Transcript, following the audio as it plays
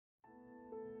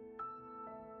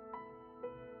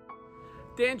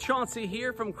Dan Chauncey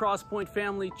here from Crosspoint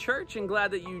Family Church, and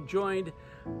glad that you joined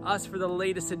us for the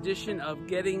latest edition of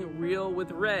Getting Real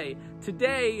with Ray.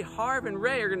 Today, Harv and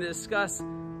Ray are going to discuss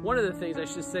one of the things, I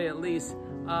should say at least,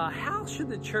 how should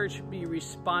the church be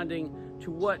responding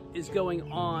to what is going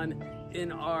on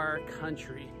in our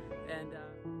country?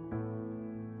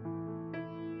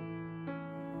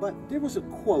 But there was a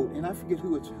quote, and I forget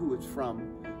who it's from,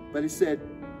 but it said,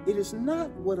 "It is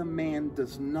not what a man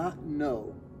does not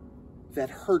know that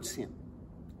hurts him.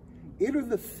 It are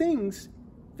the things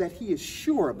that he is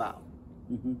sure about,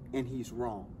 and he's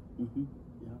wrong."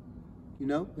 Yeah. You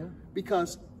know? Yeah.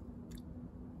 Because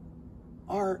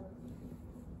our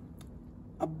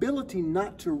ability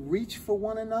not to reach for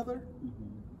one another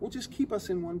will just keep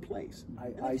us in one place.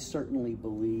 I certainly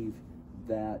believe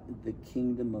that the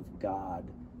kingdom of God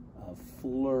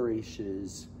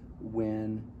flourishes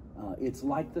when it's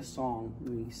like the song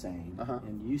we sang,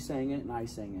 and you sang it and I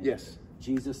sang it. Yes.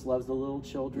 Jesus loves the little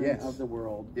children of the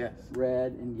world. Yes.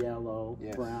 Red and yellow,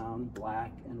 Yes. brown,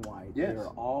 black and white. Yes. They are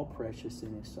all precious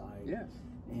in his sight. Yes.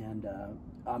 And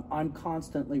I'm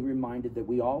constantly reminded that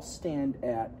we all stand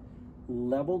at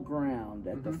level ground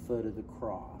at the foot of the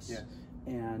cross. Yes.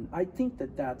 And I think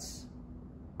that's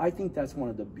one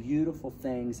of the beautiful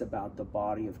things about the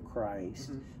body of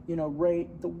Christ. You know, Ray,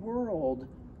 the world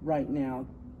right now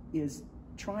is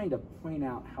trying to point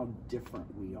out how different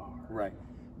we are. Right.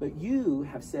 But you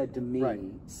have said to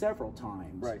me several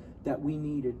times that we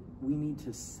need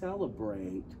to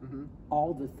celebrate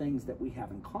all the things that we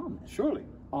have in common. Surely.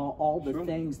 All the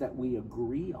things that we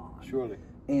agree on. Surely.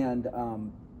 And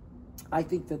I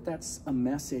think that that's a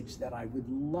message that I would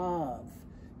love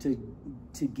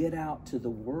to get out to the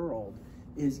world.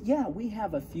 Is, yeah, we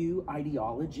have a few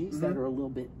ideologies that are a little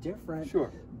bit different.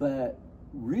 Sure. But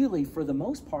really, for the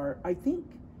most part, I think,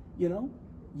 you know,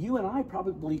 you and I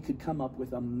probably could come up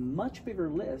with a much bigger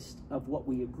list of what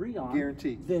we agree on.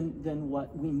 Guaranteed. Than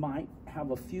what we might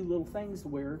have a few little things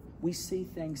where we see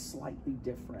things slightly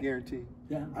different. Guaranteed.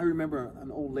 Yeah. I remember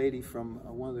an old lady from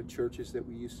one of the churches that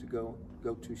we used to go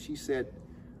to. She said,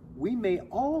 "We may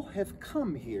all have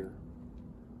come here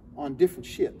on different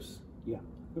ships. Yeah.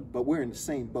 But we're in the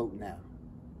same boat now."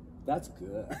 That's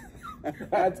good.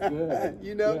 That's good.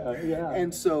 You know? Yeah, yeah.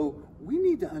 And so we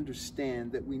need to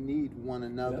understand that we need one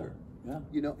another. Yeah.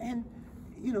 You know, and,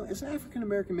 you know, as an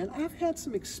African-American man, I've had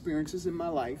some experiences in my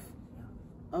life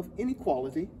of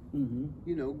inequality.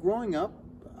 You know, growing up,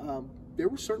 there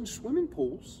were certain swimming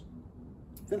pools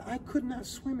that I could not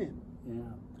swim in. Yeah.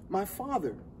 My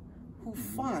father, who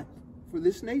fought for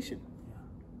this nation,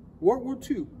 World War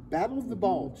II, Battle of the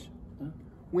Bulge,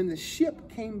 when the ship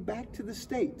came back to the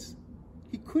States,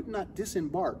 he could not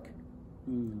disembark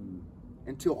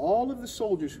until all of the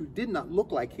soldiers who did not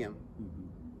look like him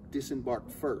disembarked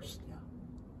first.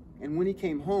 And when he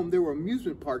came home, there were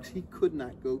amusement parks he could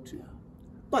not go to.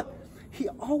 But he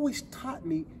always taught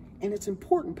me, and it's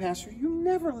important, Pastor, you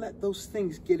never let those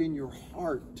things get in your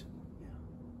heart.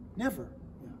 Never.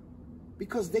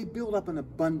 Because they build up an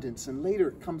abundance, and later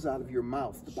it comes out of your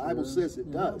mouth. The Bible says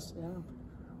it does.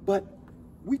 But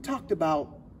we talked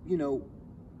about, you know,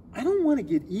 I don't want to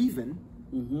get even.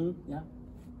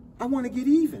 I want to get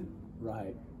even.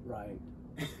 Right.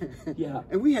 Yeah.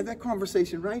 And we had that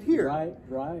conversation right here.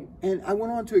 Right. And I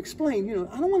went on to explain, you know,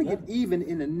 I don't want to get even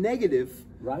in a negative,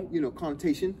 you know,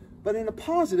 connotation, but in a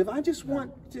positive. I just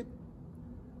want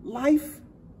life,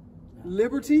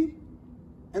 liberty,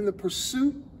 and the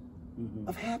pursuit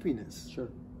of happiness. Sure.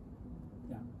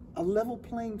 Yeah. A level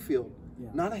playing field.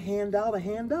 Not a handout, a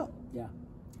hand up. Yeah.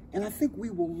 And I think we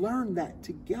will learn that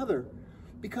together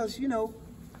because, you know,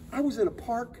 I was at a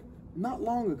park not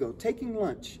long ago taking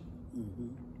lunch.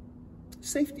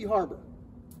 Safety Harbor,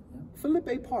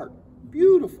 Felipe Park,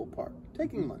 beautiful park,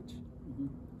 taking lunch.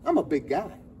 I'm a big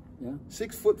guy.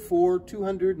 6'4",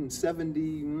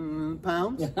 270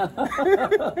 pounds.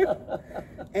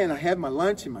 And I had my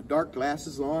lunch and my dark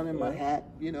glasses on and my hat,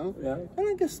 you know. And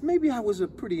I guess maybe I was a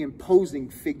pretty imposing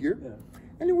figure.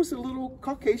 And there was a little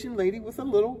Caucasian lady with a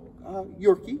little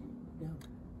Yorkie.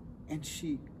 And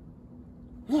she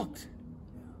looked,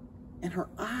 and her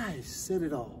eyes said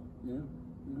it all.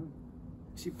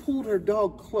 She pulled her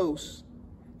dog close,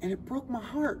 and it broke my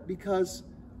heart because,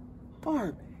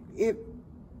 Harv,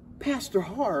 Pastor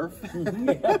Harv,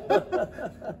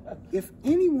 if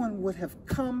anyone would have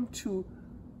come to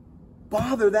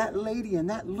bother that lady and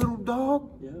that little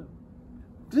dog,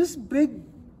 this big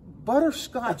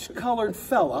butterscotch colored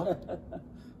fella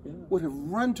would have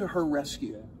run to her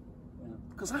rescue.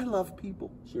 Because I love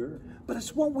people. Sure. But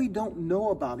it's what we don't know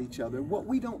about each other, what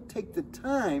we don't take the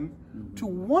time to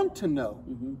want to know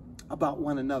about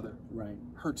one another Right.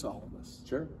 hurts all of us.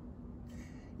 Sure.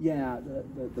 Yeah,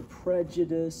 the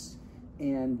prejudice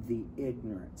and the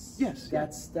ignorance. Yes.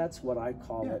 That's what I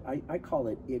call it. I call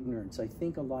it ignorance. I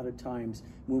think a lot of times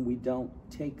when we don't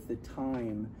take the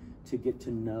time to get to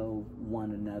know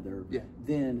one another,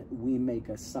 then we make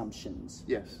assumptions.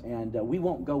 Yes. And we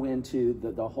won't go into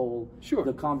the whole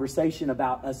the conversation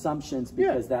about assumptions,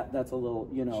 because that's a little,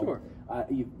 you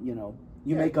know,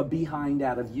 you make a behind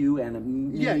out of you and a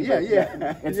me,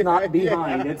 it's not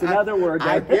behind. It's another word.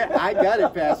 I got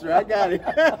it, Pastor. I got it.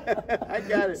 I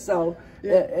got it. So,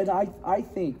 and I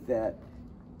think that,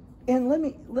 and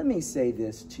let me say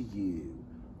this to you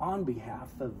on behalf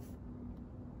of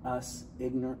us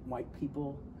ignorant white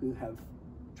people who have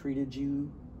treated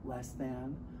you less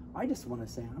than. I just want to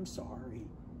say I'm sorry.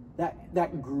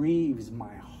 That grieves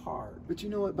my heart. But you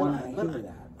know what? When I hear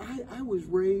that. I was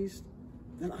raised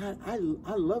that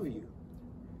I love you,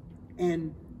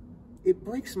 and it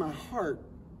breaks my heart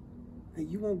that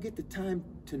you won't get the time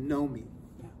to know me,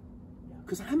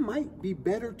 because I might be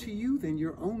better to you than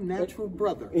your own natural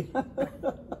brother.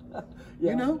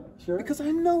 You know, because I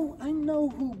know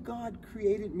who God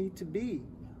created me to be,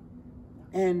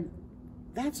 and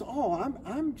that's all.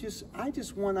 I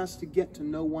just want us to get to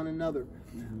know one another.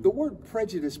 The word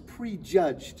prejudice,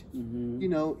 prejudged, you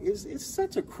know, is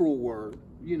such a cruel word.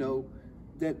 You know,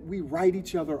 that we write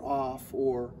each other off,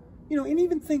 or, you know, and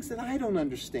even things that I don't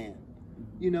understand,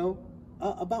 you know,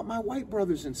 about my white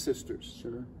brothers and sisters.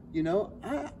 Sure. You know,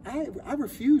 I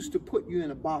refuse to put you in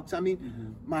a box. I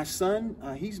mean, my son,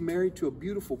 he's married to a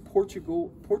beautiful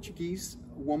Portuguese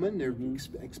woman. They're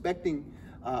expecting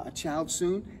a child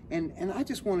soon. And I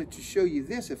just wanted to show you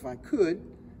this, if I could.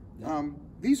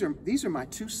 These are my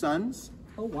two sons.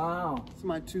 Oh, wow. These are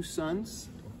my two sons.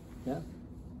 Yeah.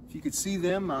 If you could see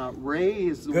them, Ray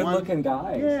is the one. Good-looking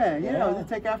guys. Yeah, they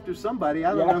take after somebody.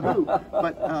 I don't know who.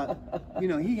 But, you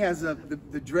know, he has the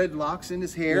dreadlocks in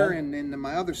his hair. And then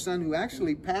my other son, who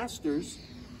actually pastors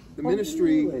the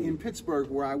ministry in Pittsburgh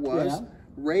where I was.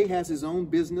 Ray has his own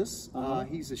business.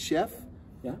 He's a chef.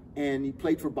 Yeah. And he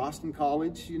played for Boston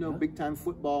College, you know, big-time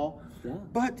football. Yeah.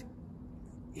 But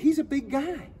he's a big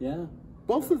guy. Yeah.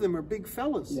 Both of them are big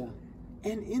fellas. Yeah.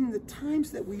 And in the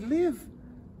times that we live,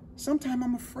 sometimes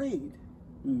I'm afraid.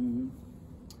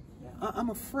 I'm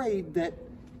afraid that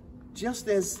just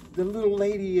as the little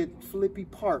lady at Philippi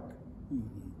Park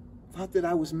thought that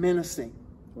I was menacing,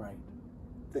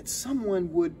 that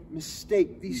someone would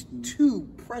mistake these two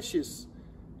precious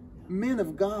men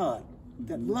of God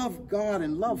that love God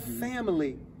and love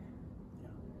family,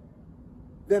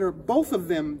 that are both of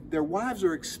them, their wives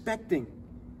are expecting,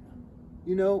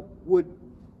 you know, would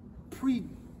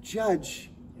prejudge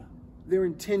their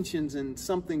intentions and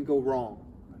something go wrong,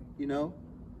 you know.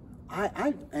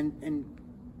 And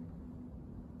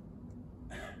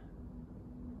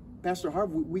Pastor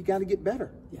Harv, we got to get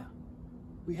better. Yeah,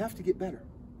 we have to get better.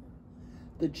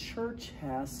 The church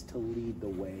has to lead the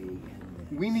way in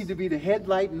this. We need to be the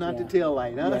headlight and not the tail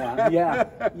light, huh?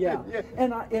 Yeah.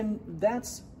 And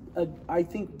that's I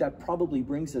think that probably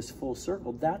brings us full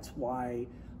circle. That's why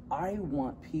I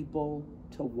want people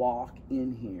to walk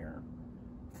in here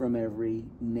from every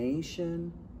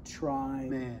nation,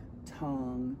 tribe,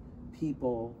 tongue,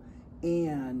 people,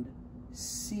 and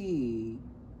see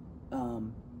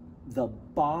the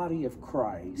body of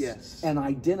Christ, and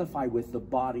identify with the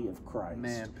body of Christ.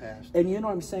 Pastor. And you know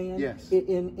what I'm saying? Yes.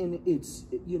 And it's,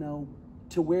 you know,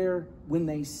 to where when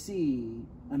they see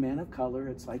a man of color,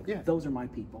 it's like, those are my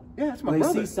people. Yeah, that's my brother.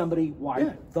 brother. They see somebody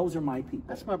white, those are my people.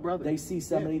 That's my brother. They see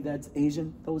somebody that's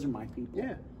Asian, those are my people.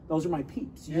 Yeah. Those are my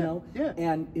peeps, you know? Yeah.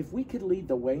 And if we could lead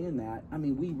the way in that, I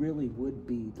mean, we really would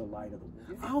be the light of the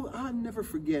world. I'll never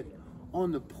forget,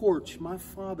 on the porch, my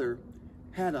father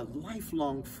had a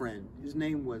lifelong friend. His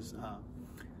name was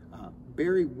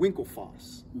Barry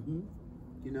Winklefoss,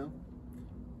 you know?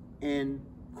 And,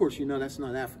 of course, you know that's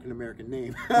not an African-American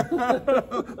name.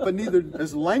 But neither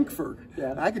is Lankford.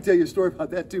 Yeah. I could tell you a story about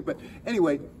that, too. But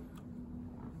anyway,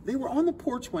 they were on the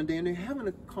porch one day, and they're having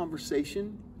a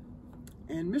conversation.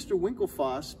 And Mr.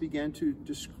 Winklefoss began to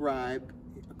describe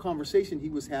a conversation he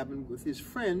was having with his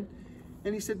friend.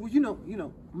 And he said, well, you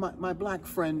know, my black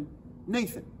friend,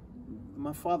 Nathan.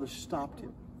 My father stopped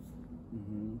him.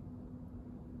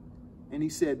 And he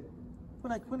said,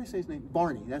 what did I say his name?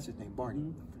 Barney, that's his name,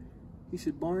 Barney. He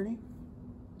said, Barney,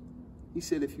 he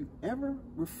said, if you ever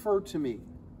refer to me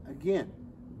again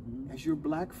as your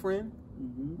black friend,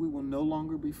 we will no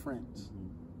longer be friends.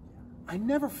 I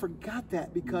never forgot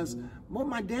that, because what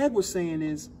my dad was saying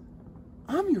is,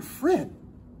 I'm your friend,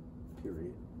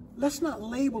 period. Let's not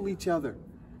label each other,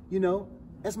 you know,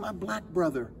 as my black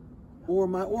brother or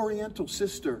my Oriental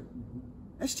sister.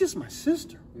 That's just my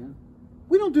sister. Yeah.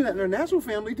 We don't do that in our natural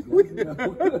family, do we? No.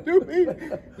 Do we?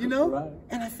 You know? Right.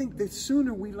 And I think the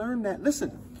sooner we learn that,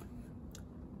 listen,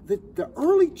 the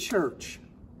early church,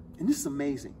 and this is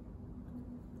amazing,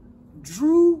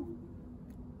 drew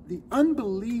the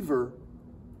unbeliever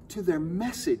to their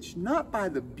message, not by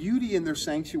the beauty in their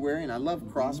sanctuary. And I love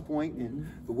Crosspoint and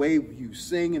the way you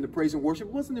sing and the praise and worship.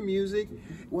 It wasn't the music.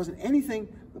 It wasn't anything.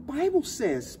 The Bible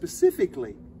says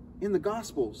specifically in the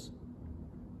Gospels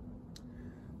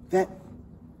that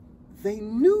they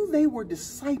knew they were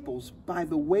disciples by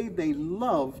the way they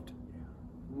loved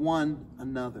one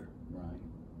another. Right.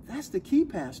 That's the key,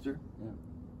 Pastor. Yeah.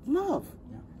 Love.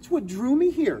 Yeah. It's what drew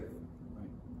me here. Right.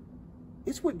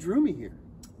 It's what drew me here.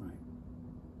 Right.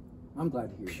 I'm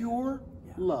glad to hear Pure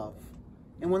Yeah. love.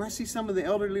 And when I see some of the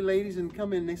elderly ladies and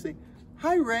come in and they say,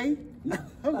 "Hi, Ray,"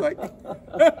 I'm like,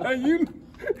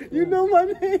 you know my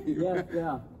name. Yeah,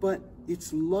 yeah. But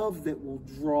it's love that will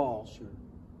draw. Sure.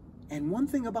 And one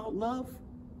thing about love,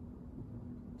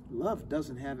 love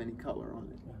doesn't have any color on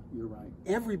it. Yeah, you're right.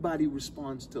 Everybody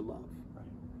responds to love. Right.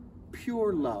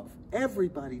 Pure love.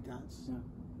 Everybody does. Yeah.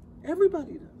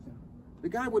 Everybody does. Yeah. The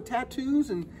guy with tattoos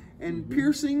and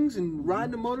piercings and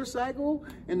riding a motorcycle,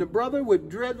 and the brother with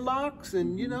dreadlocks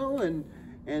and, you know,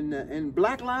 and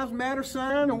Black Lives Matter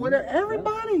sign or whatever.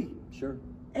 Everybody. Yeah. Sure.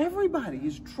 Everybody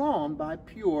is drawn by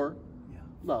pure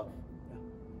love.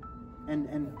 Yeah.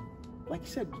 And like you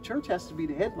said, the church has to be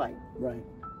the headlight, Right.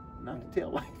 not the tail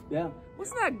light. Yeah.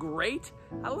 Wasn't that great?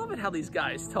 I love it how these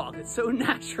guys talk. It's so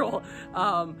natural.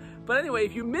 But anyway,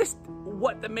 if you missed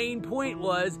what the main point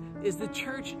was, is the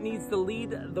church needs to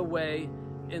lead the way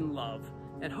in love.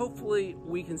 And hopefully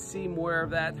we can see more of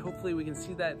that. Hopefully we can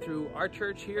see that through our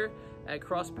church here at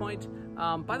Crosspoint.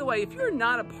 By the way, if you're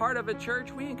not a part of a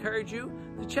church, we encourage you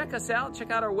to check us out.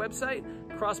 Check out our website,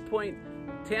 Crosspoint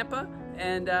Tampa,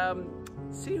 and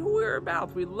see who we're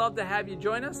about. We'd love to have you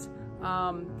join us.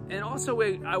 And also,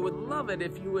 I would love it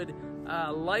if you would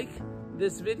like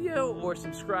this video or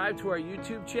subscribe to our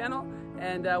YouTube channel,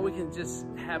 and we can just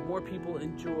have more people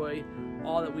enjoy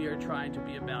all that we are trying to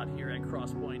be about here at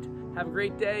Crosspoint. Have a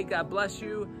great day. God bless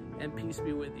you, and peace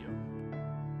be with you.